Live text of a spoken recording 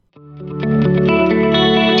The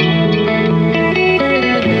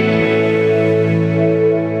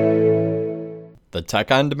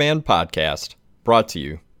Tech on Demand podcast, brought to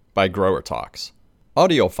you by Grower Talks.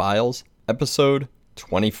 Audio Files, Episode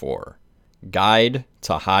 24, Guide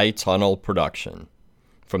to High Tunnel Production,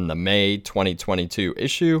 from the May 2022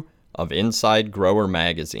 issue of Inside Grower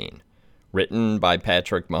Magazine, written by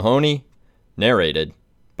Patrick Mahoney, narrated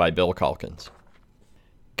by Bill Calkins.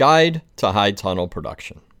 Guide to High Tunnel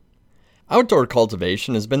Production. Outdoor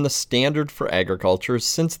cultivation has been the standard for agriculture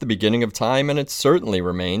since the beginning of time, and it certainly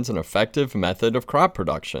remains an effective method of crop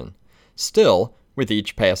production. Still, with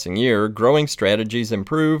each passing year, growing strategies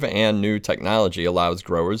improve and new technology allows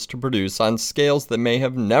growers to produce on scales that may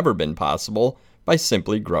have never been possible by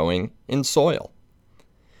simply growing in soil.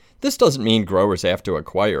 This doesn't mean growers have to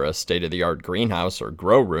acquire a state-of-the-art greenhouse or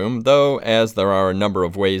grow room, though, as there are a number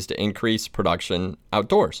of ways to increase production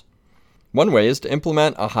outdoors. One way is to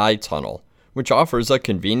implement a high tunnel, which offers a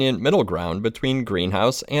convenient middle ground between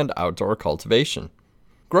greenhouse and outdoor cultivation.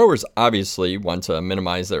 Growers obviously want to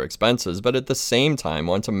minimize their expenses, but at the same time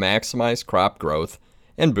want to maximize crop growth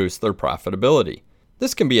and boost their profitability.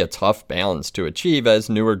 This can be a tough balance to achieve, as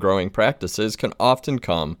newer growing practices can often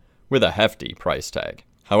come with a hefty price tag.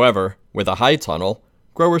 However, with a high tunnel,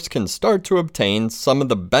 growers can start to obtain some of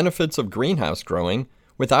the benefits of greenhouse growing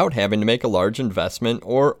without having to make a large investment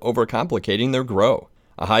or overcomplicating their grow.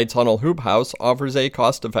 A high tunnel hoop house offers a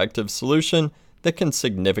cost-effective solution that can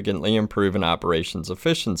significantly improve an operation's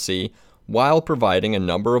efficiency while providing a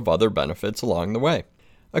number of other benefits along the way.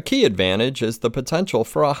 A key advantage is the potential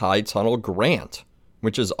for a high tunnel grant,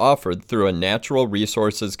 which is offered through a Natural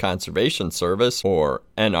Resources Conservation Service, or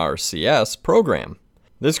NRCS, program.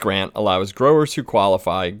 This grant allows growers who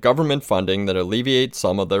qualify government funding that alleviates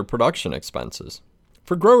some of their production expenses.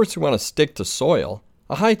 For growers who want to stick to soil,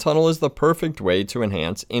 a high tunnel is the perfect way to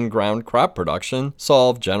enhance in-ground crop production,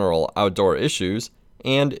 solve general outdoor issues,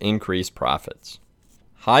 and increase profits.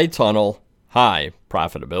 High tunnel, high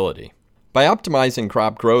profitability. By optimizing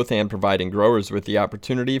crop growth and providing growers with the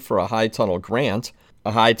opportunity for a high tunnel grant,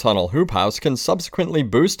 a high tunnel hoop house can subsequently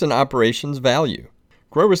boost an operation's value.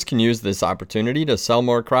 Growers can use this opportunity to sell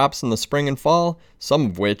more crops in the spring and fall, some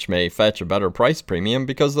of which may fetch a better price premium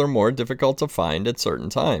because they're more difficult to find at certain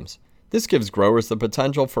times. This gives growers the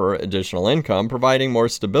potential for additional income, providing more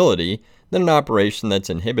stability than an operation that's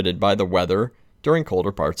inhibited by the weather during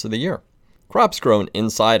colder parts of the year. Crops grown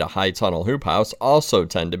inside a high tunnel hoop house also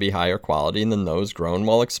tend to be higher quality than those grown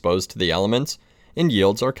while exposed to the elements, and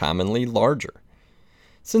yields are commonly larger.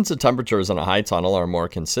 Since the temperatures in a high tunnel are more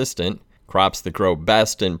consistent, crops that grow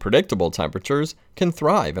best in predictable temperatures can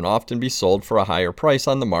thrive and often be sold for a higher price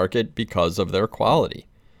on the market because of their quality.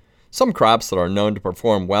 Some crops that are known to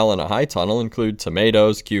perform well in a high tunnel include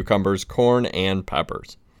tomatoes, cucumbers, corn, and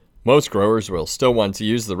peppers. Most growers will still want to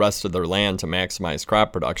use the rest of their land to maximize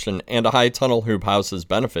crop production, and a high tunnel hoop house's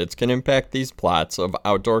benefits can impact these plots of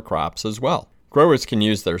outdoor crops as well. Growers can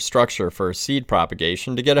use their structure for seed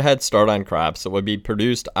propagation to get a head start on crops that would be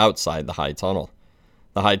produced outside the high tunnel.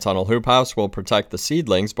 The high tunnel hoop house will protect the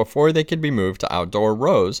seedlings before they can be moved to outdoor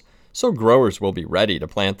rows, so growers will be ready to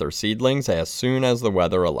plant their seedlings as soon as the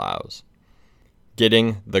weather allows.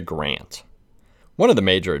 Getting the grant. One of the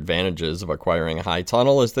major advantages of acquiring a high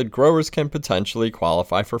tunnel is that growers can potentially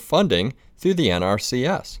qualify for funding through the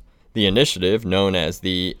NRCS. The initiative, known as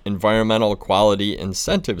the Environmental Quality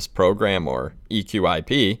Incentives Program, or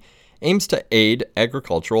EQIP, aims to aid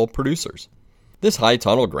agricultural producers. This high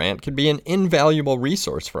tunnel grant can be an invaluable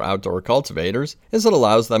resource for outdoor cultivators, as it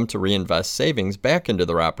allows them to reinvest savings back into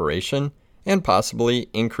their operation and possibly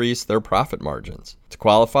increase their profit margins. To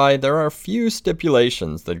qualify, there are few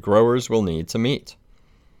stipulations that growers will need to meet.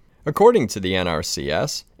 According to the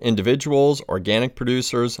NRCS, individuals, organic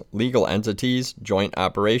producers, legal entities, joint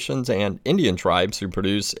operations, and Indian tribes who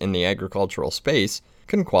produce in the agricultural space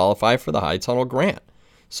can qualify for the high tunnel grant.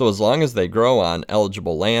 So as long as they grow on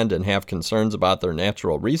eligible land and have concerns about their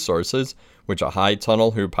natural resources, which a high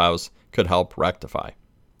tunnel hoop house could help rectify.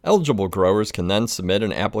 Eligible growers can then submit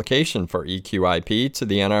an application for EQIP to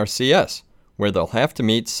the NRCS, where they'll have to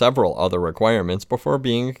meet several other requirements before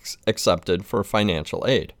being accepted for financial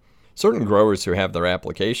aid. Certain growers who have their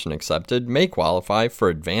application accepted may qualify for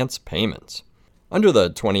advance payments. Under the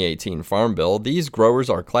 2018 Farm Bill, these growers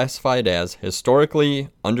are classified as historically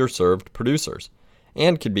underserved producers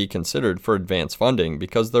and can be considered for advance funding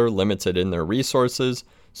because they're limited in their resources,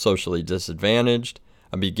 socially disadvantaged,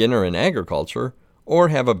 a beginner in agriculture, or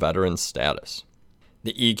have a veteran status.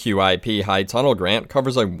 The EQIP High Tunnel Grant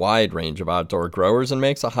covers a wide range of outdoor growers and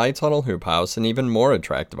makes a high tunnel hoop house an even more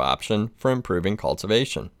attractive option for improving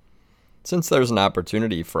cultivation. Since there's an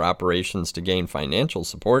opportunity for operations to gain financial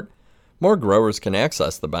support, more growers can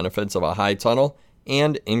access the benefits of a high tunnel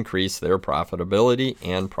and increase their profitability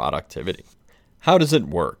and productivity. How does it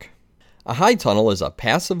work? A high tunnel is a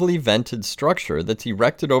passively vented structure that's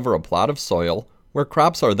erected over a plot of soil where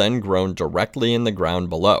crops are then grown directly in the ground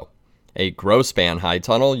below. A grow-span high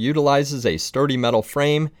tunnel utilizes a sturdy metal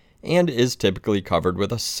frame and is typically covered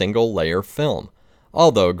with a single-layer film,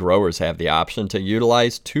 although growers have the option to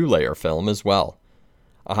utilize two-layer film as well.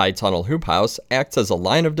 A high tunnel hoop house acts as a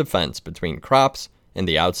line of defense between crops and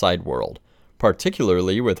the outside world,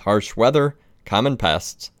 particularly with harsh weather, common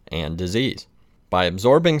pests, and disease. By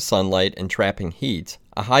absorbing sunlight and trapping heat,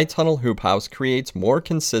 a high tunnel hoop house creates more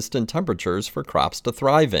consistent temperatures for crops to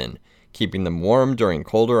thrive in, keeping them warm during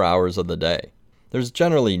colder hours of the day. There's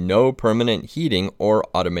generally no permanent heating or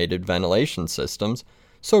automated ventilation systems,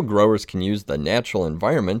 so growers can use the natural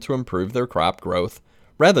environment to improve their crop growth,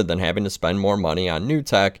 rather than having to spend more money on new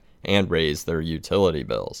tech and raise their utility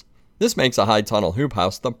bills. This makes a high tunnel hoop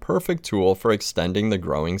house the perfect tool for extending the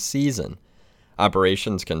growing season.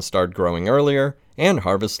 Operations can start growing earlier and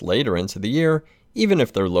harvest later into the year, even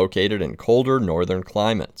if they're located in colder northern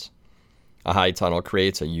climates. A high tunnel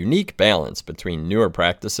creates a unique balance between newer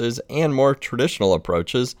practices and more traditional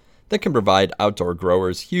approaches that can provide outdoor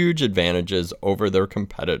growers huge advantages over their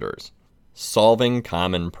competitors. Solving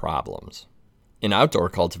common problems. In outdoor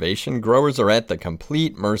cultivation, growers are at the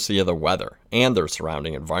complete mercy of the weather and their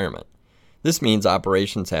surrounding environment. This means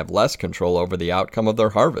operations have less control over the outcome of their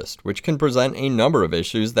harvest, which can present a number of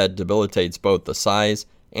issues that debilitates both the size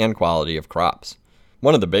and quality of crops.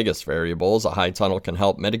 One of the biggest variables a high tunnel can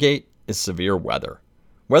help mitigate is severe weather.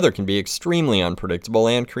 Weather can be extremely unpredictable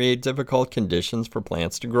and create difficult conditions for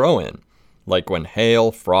plants to grow in, like when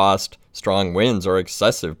hail, frost, strong winds, or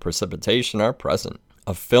excessive precipitation are present.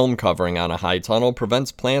 A film covering on a high tunnel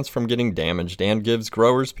prevents plants from getting damaged and gives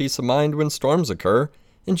growers peace of mind when storms occur,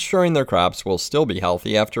 ensuring their crops will still be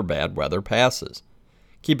healthy after bad weather passes.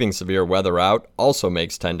 Keeping severe weather out also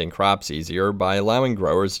makes tending crops easier by allowing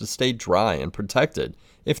growers to stay dry and protected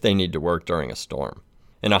if they need to work during a storm.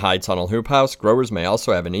 In a high tunnel hoop house, growers may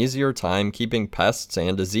also have an easier time keeping pests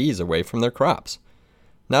and disease away from their crops.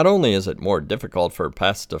 Not only is it more difficult for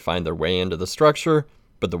pests to find their way into the structure,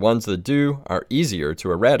 but the ones that do are easier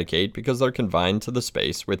to eradicate because they're confined to the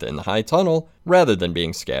space within the high tunnel rather than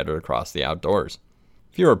being scattered across the outdoors.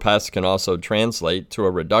 Fewer pests can also translate to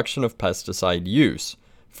a reduction of pesticide use,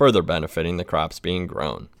 further benefiting the crops being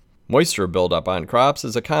grown. Moisture buildup on crops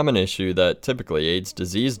is a common issue that typically aids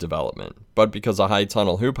disease development, but because a high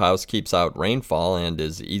tunnel hoop house keeps out rainfall and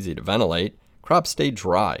is easy to ventilate, crops stay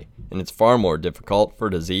dry, and it's far more difficult for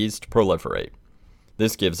disease to proliferate.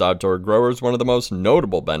 This gives outdoor growers one of the most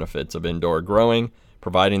notable benefits of indoor growing,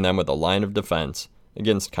 providing them with a line of defense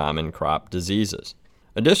against common crop diseases.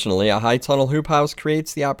 Additionally, a high tunnel hoop house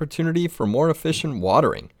creates the opportunity for more efficient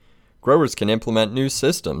watering. Growers can implement new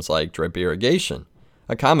systems like drip irrigation,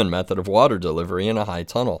 a common method of water delivery in a high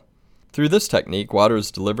tunnel. Through this technique, water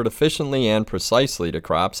is delivered efficiently and precisely to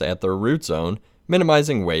crops at their root zone,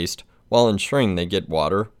 minimizing waste while ensuring they get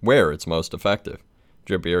water where it's most effective.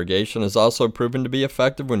 Drip irrigation is also proven to be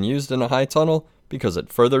effective when used in a high tunnel because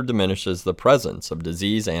it further diminishes the presence of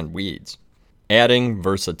disease and weeds. Adding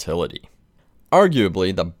versatility.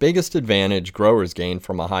 Arguably, the biggest advantage growers gain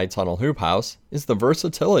from a high tunnel hoop house is the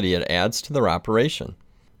versatility it adds to their operation.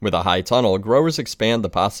 With a high tunnel, growers expand the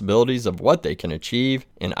possibilities of what they can achieve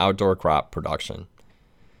in outdoor crop production.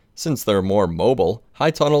 Since they're more mobile,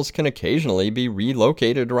 high tunnels can occasionally be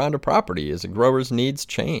relocated around a property as a grower's needs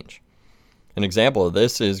change. An example of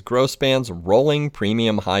this is GrowSpan's Rolling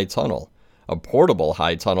Premium High Tunnel, a portable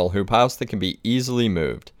high tunnel hoop house that can be easily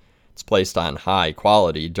moved. It's placed on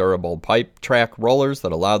high-quality, durable pipe track rollers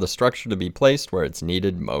that allow the structure to be placed where it's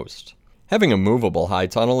needed most. Having a movable high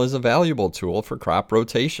tunnel is a valuable tool for crop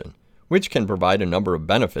rotation, which can provide a number of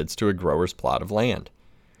benefits to a grower's plot of land.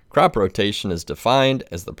 Crop rotation is defined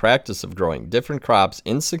as the practice of growing different crops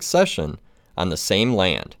in succession on the same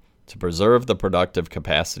land to preserve the productive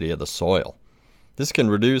capacity of the soil. This can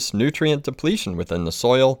reduce nutrient depletion within the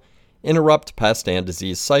soil, interrupt pest and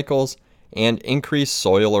disease cycles, and increase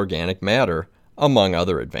soil organic matter, among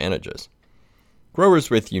other advantages. Growers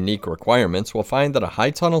with unique requirements will find that a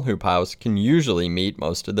high tunnel hoop house can usually meet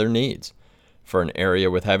most of their needs. For an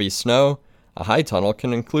area with heavy snow, a high tunnel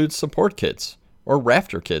can include support kits or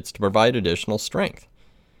rafter kits to provide additional strength.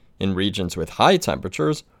 In regions with high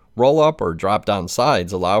temperatures, roll-up or drop-down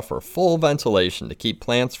sides allow for full ventilation to keep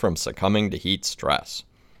plants from succumbing to heat stress.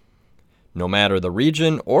 No matter the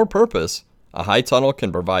region or purpose, a high tunnel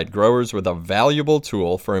can provide growers with a valuable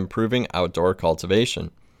tool for improving outdoor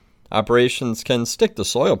cultivation. Operations can stick to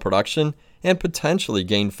soil production and potentially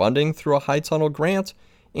gain funding through a high tunnel grant,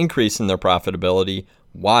 increasing their profitability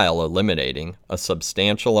while eliminating a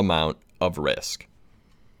substantial amount of risk.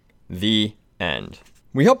 The end.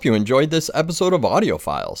 We hope you enjoyed this episode of Audio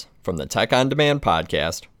Files from the Tech on Demand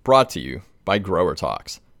podcast, brought to you by Grower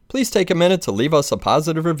Talks. Please take a minute to leave us a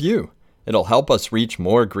positive review. It'll help us reach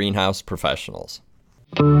more greenhouse professionals.